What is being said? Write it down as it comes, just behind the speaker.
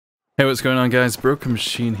Hey, what's going on guys? Broken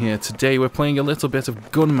Machine here. Today we're playing a little bit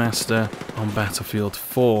of Gunmaster on Battlefield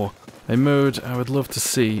 4. A mode I would love to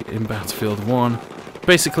see in Battlefield 1.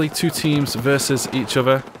 Basically, two teams versus each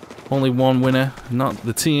other. Only one winner, not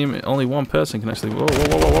the team. Only one person can actually... Whoa,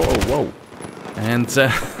 whoa, whoa, whoa, whoa, whoa. And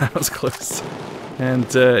that was close.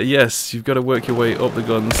 And yes, you've got to work your way up the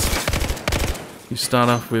guns. You start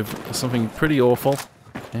off with something pretty awful.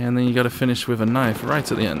 And then you got to finish with a knife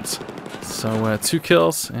right at the end. So 2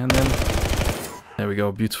 kills, and then there we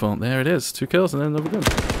go, beautiful. There it is, 2 kills, and then another gun.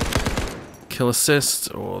 Kill assist.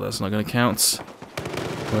 Oh, that's not going to count.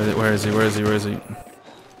 Where is he? Where is he? Where is he?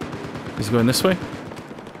 He's going this way.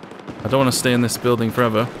 I don't want to stay in this building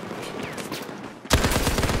forever.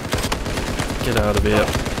 Get out of here.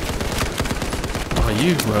 Oh,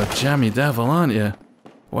 you are a jammy devil, aren't you?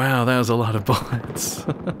 Wow, that was a lot of bullets.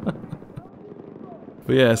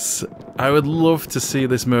 But yes, I would love to see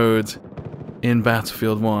this mode in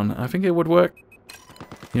Battlefield 1. I think it would work.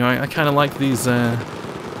 You know, I kind of like these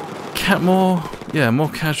more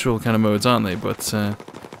casual kind of modes, aren't they? But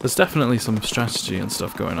there's definitely some strategy and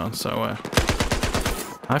stuff going on. So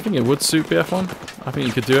I think it would suit BF1. I think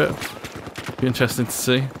you could do it. Be interesting to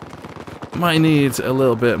see. Might need a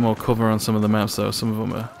little bit more cover on some of the maps though. Some of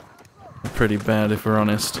them are pretty bad if we're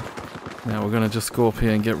honest. Now we're gonna just go up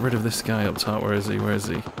here and get rid of this guy up top. Where is he? Where is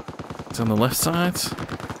he? He's on the left side.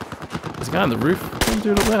 There's a guy on the roof. What are you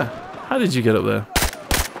doing up there? How did you get up there?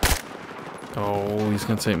 Oh, he's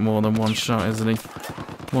gonna take more than one shot, isn't he?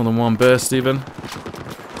 More than one burst, even.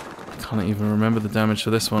 Can't even remember the damage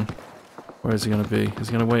for this one. Where is he gonna be? Is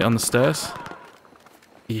he gonna wait on the stairs?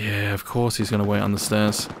 Yeah, of course he's gonna wait on the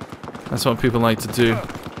stairs. That's what people like to do.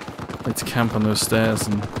 Like to camp on those stairs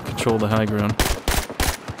and control the high ground.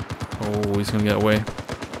 Oh, he's gonna get away.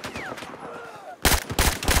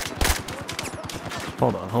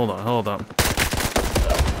 Hold on, hold on, hold on.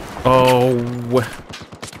 Oh,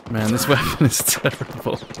 man, this weapon is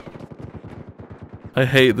terrible. I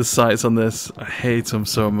hate the sights on this. I hate them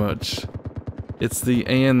so much. It's the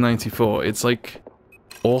AN-94. It's like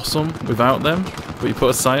awesome without them, but you put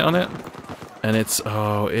a sight on it, and it's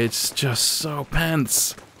just so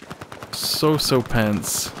pants. So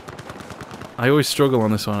pants. I always struggle on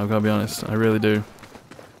this one, I've got to be honest. I really do.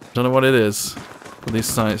 Don't know what it is, but these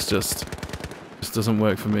sights just doesn't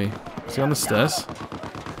work for me. Is he on the stairs?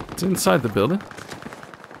 Is he inside the building?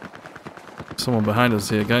 Someone behind us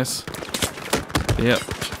here, guys. Yep.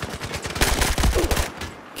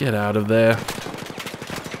 Get out of there.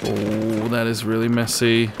 Oh, that is really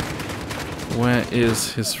messy. Where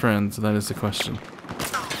is his friend? That is the question.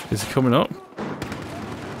 Is he coming up?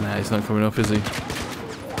 Nah, he's not coming up, is he?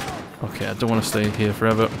 Okay, I don't want to stay here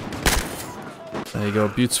forever. There you go,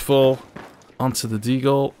 beautiful. Onto the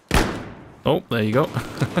deagle. Oh, there you go.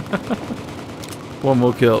 One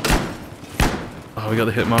more kill. Oh, we got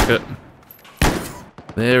the hit marker.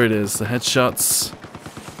 There it is. The headshots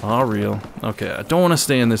are real. Okay, I don't want to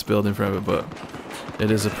stay in this building forever, but it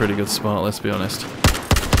is a pretty good spot, let's be honest.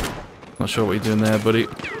 Not sure what you're doing there, buddy.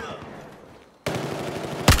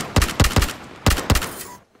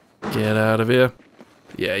 Get out of here.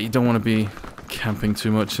 Yeah, you don't want to be camping too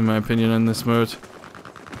much, in my opinion, in this mode.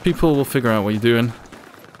 People will figure out what you're doing.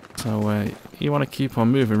 So, you want to keep on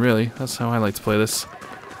moving, really. That's how I like to play this.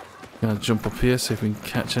 Gonna jump up here, see if we can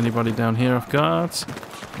catch anybody down here off guard.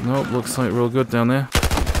 Nope, looks like real good down there.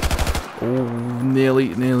 Oh,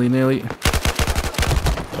 nearly.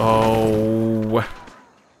 Oh,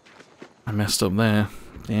 I messed up there.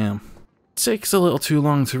 Damn. Takes a little too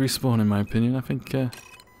long to respawn, in my opinion. I think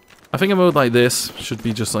a mode like this should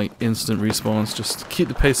be just like instant respawns. Just keep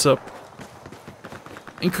the pace up.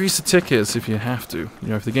 Increase the tickets if you have to. You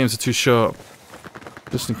know, if the games are too short,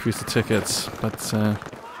 just increase the tickets. But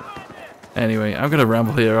anyway, I'm gonna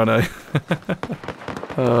ramble here, aren't I?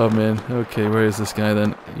 Oh man. Okay, where is this guy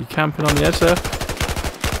then? You camping on the edge there?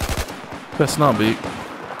 Best not be.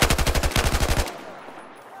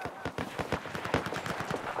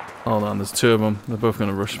 Hold on, there's 2 of them. They're both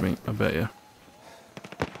gonna rush me, I bet you.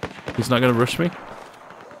 He's not gonna rush me?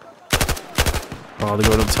 Oh, they're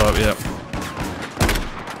going up top, yep.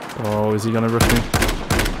 Oh, is he gonna rush me?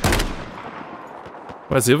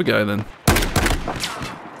 Where's the other guy then?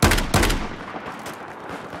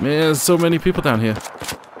 Man, there's so many people down here.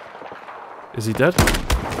 Is he dead?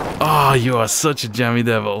 Oh, you are such a jammy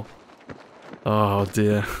devil. Oh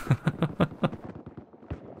dear.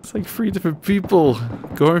 It's like 3 different people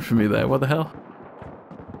going for me there. What the hell?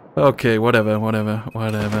 Okay, whatever.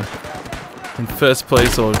 In first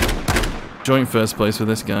place, or joint first place with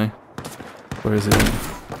this guy. Where is he?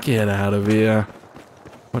 Get out of here.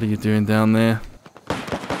 What are you doing down there?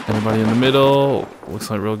 Anybody in the middle? Looks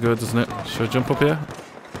like real good, doesn't it? Should I jump up here?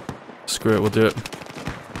 Screw it, we'll do it.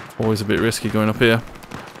 Always a bit risky going up here.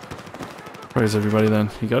 Where is everybody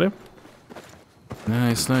then? You got him?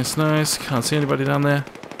 Nice, nice, nice. Can't see anybody down there.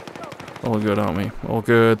 All good, aren't we? All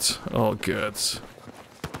good. All good.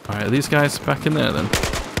 Alright, these guys back in there then.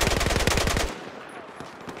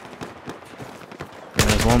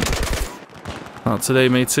 There's one. Not today,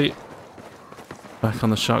 matey. Back on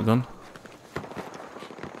the shotgun.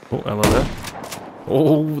 Oh, hello there.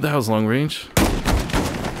 Oh, that was long range.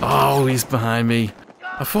 Oh, he's behind me.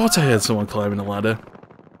 I thought I heard someone climbing a ladder.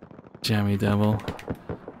 Jammy devil.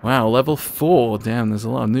 Wow, level 4. Damn, there's a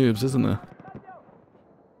lot of noobs, isn't there?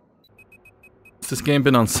 Has this game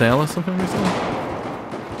been on sale or something recently?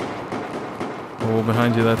 Oh,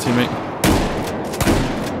 behind you there, teammate.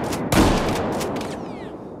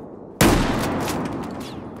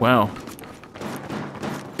 Wow.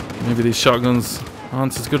 Maybe these shotguns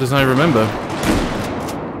aren't as good as I remember.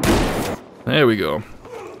 There we go.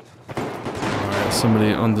 Alright,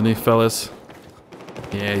 somebody underneath, fellas.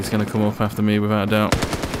 Yeah, he's gonna come up after me without a doubt.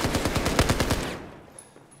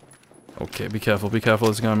 Okay, be careful, be careful.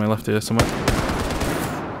 There's a guy on my left here somewhere.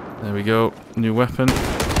 There we go. New weapon.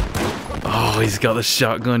 Oh, he's got the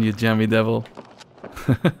shotgun, you jammy devil.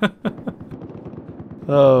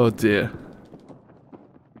 Oh dear.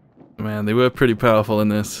 Man, they were pretty powerful in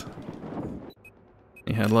this.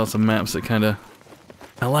 You had lots of maps that kind of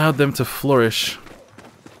allowed them to flourish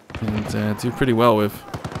and do pretty well with.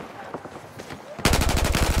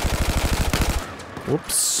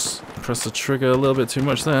 Whoops. Press the trigger a little bit too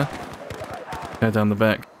much there. Guy down the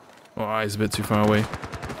back. Oh, he's a bit too far away.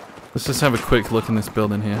 Let's just have a quick look in this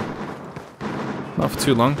building here. Not for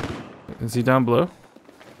too long. Is he down below?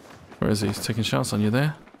 Where is he? He's taking shots on you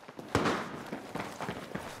there.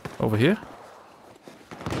 Over here?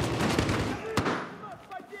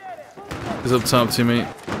 He's up top to me.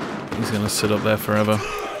 He's gonna sit up there forever.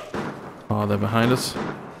 Oh, they're behind us.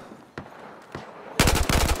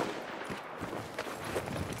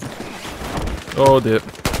 Oh dear.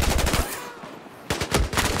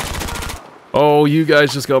 Oh, you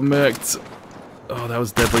guys just got murked. Oh, that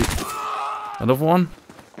was deadly. Another one?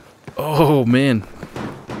 Oh, man.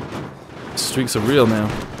 Streaks are real now.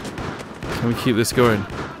 Can we keep this going?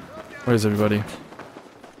 Where is everybody?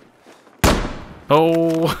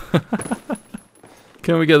 Oh!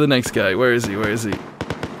 Can we get the next guy? Where is he? Where is he?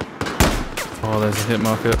 Oh, there's a hit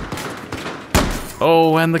marker.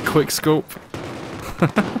 Oh, and the quick scope.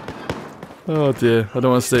 Oh dear, I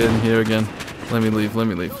don't want to stay in here again. Let me leave, let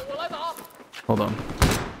me leave. Hold on.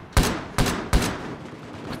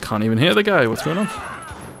 I can't even hear the guy, what's going on?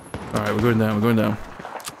 Alright, we're going down, we're going down.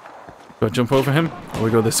 Do I jump over him? Or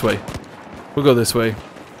we go this way? We'll go this way.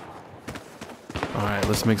 Alright,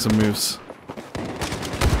 let's make some moves.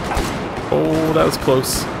 Oh, that was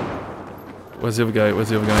close. Where's the other guy? Where's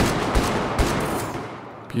the other guy?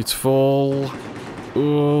 Beautiful.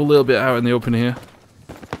 Oh, a little bit out in the open here.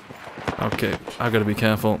 Okay, I gotta be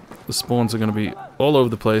careful. The spawns are gonna be all over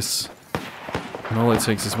the place. And all it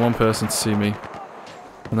takes is one person to see me.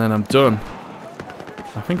 And then I'm done.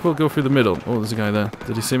 I think we'll go through the middle. Oh, there's a guy there.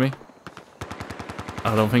 Did he see me?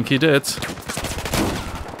 I don't think he did.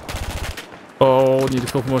 Oh, need a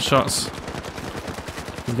couple more shots.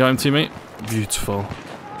 You got him, teammate? Beautiful.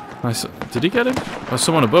 Nice. Did he get him? Oh,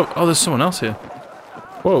 someone above. Oh, there's someone else here.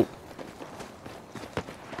 Whoa.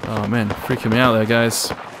 Oh, man. Freaking me out there,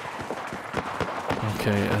 guys.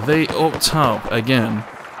 Okay, are they up top again?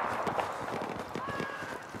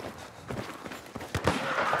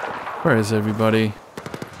 Where is everybody?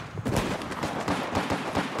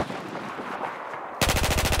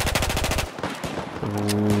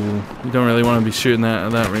 Ooh, you don't really want to be shooting that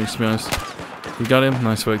at that range, to be honest. You got him?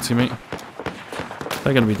 Nice work, teammate.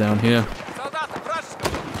 They're going to be down here.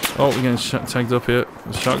 Oh, we're getting tagged up here.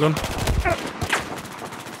 A shotgun.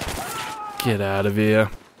 Get out of here.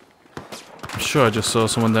 I'm sure I just saw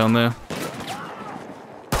someone down there.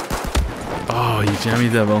 Oh, you jammy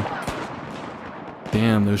devil.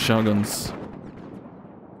 Damn, those shotguns.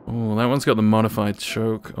 Oh, that one's got the modified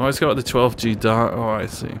choke. Oh, it's got the 12G dart. Oh, I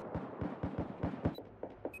see.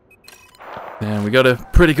 Damn, we got a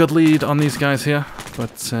pretty good lead on these guys here.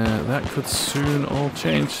 But that could soon all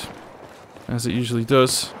change. As it usually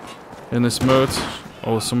does in this mode.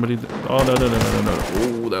 Oh, somebody... Oh, no, no, no, no, no, no.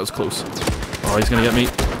 Oh, that was close. Oh, he's gonna get me.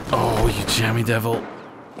 Oh, you jammy devil.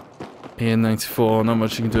 AN-94, not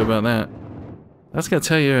much you can do about that. That's gonna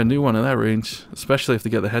tell you a new one in that range. Especially if they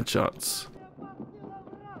get the headshots.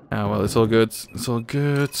 Ah, well, it's all good. It's all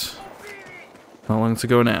good. Not long to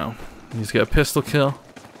go now. He needs to get a pistol kill.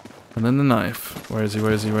 And then the knife. Where is he?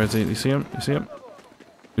 Where is he? Where is he? You see him? You see him?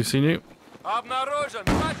 You seen you?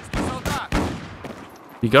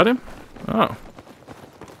 You got him? Oh.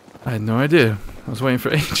 I had no idea. I was waiting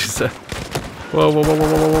for ages there. Whoa, whoa, whoa, whoa,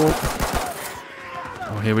 whoa, whoa.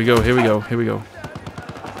 Oh, here we go, here we go, here we go.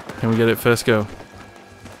 Can we get it first go?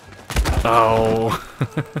 Oh.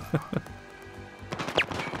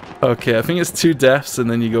 Okay, I think it's 2 deaths and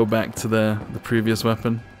then you go back to the previous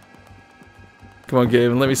weapon. Come on,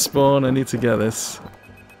 game, let me spawn. I need to get this.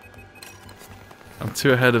 I'm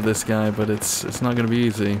too ahead of this guy, but it's not going to be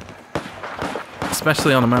easy.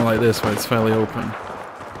 Especially on a map like this where it's fairly open.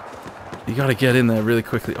 You gotta get in there really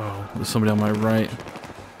quickly. Oh, there's somebody on my right.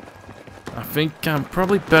 I think I'm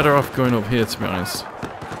probably better off going up here, to be honest.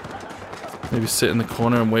 Maybe sit in the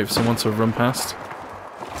corner and wait for someone to run past.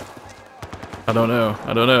 I don't know.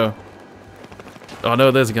 I don't know. Oh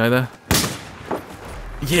no, there's a guy there.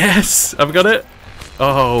 Yes! I've got it!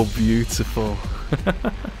 Oh, beautiful.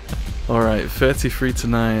 Alright,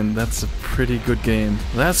 33-9. That's a pretty good game.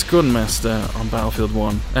 That's Gunmaster on Battlefield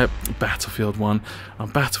 1. Battlefield 1. On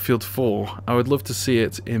Battlefield 4. I would love to see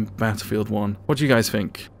it in Battlefield 1. What do you guys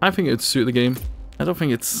think? I think it would suit the game. I don't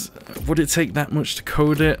think it's... Would it take that much to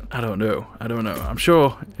code it? I don't know. I don't know. I'm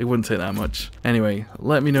sure it wouldn't take that much. Anyway,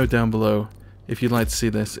 let me know down below if you'd like to see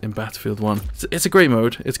this in Battlefield 1. It's a great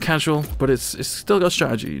mode. It's casual, but it's still got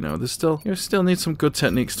strategy, you know. There's still... You still need some good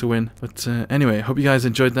techniques to win. But anyway, hope you guys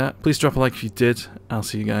enjoyed that. Please drop a like if you did. I'll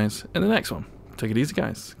see you guys in the next one. Take it easy,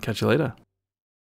 guys. Catch you later.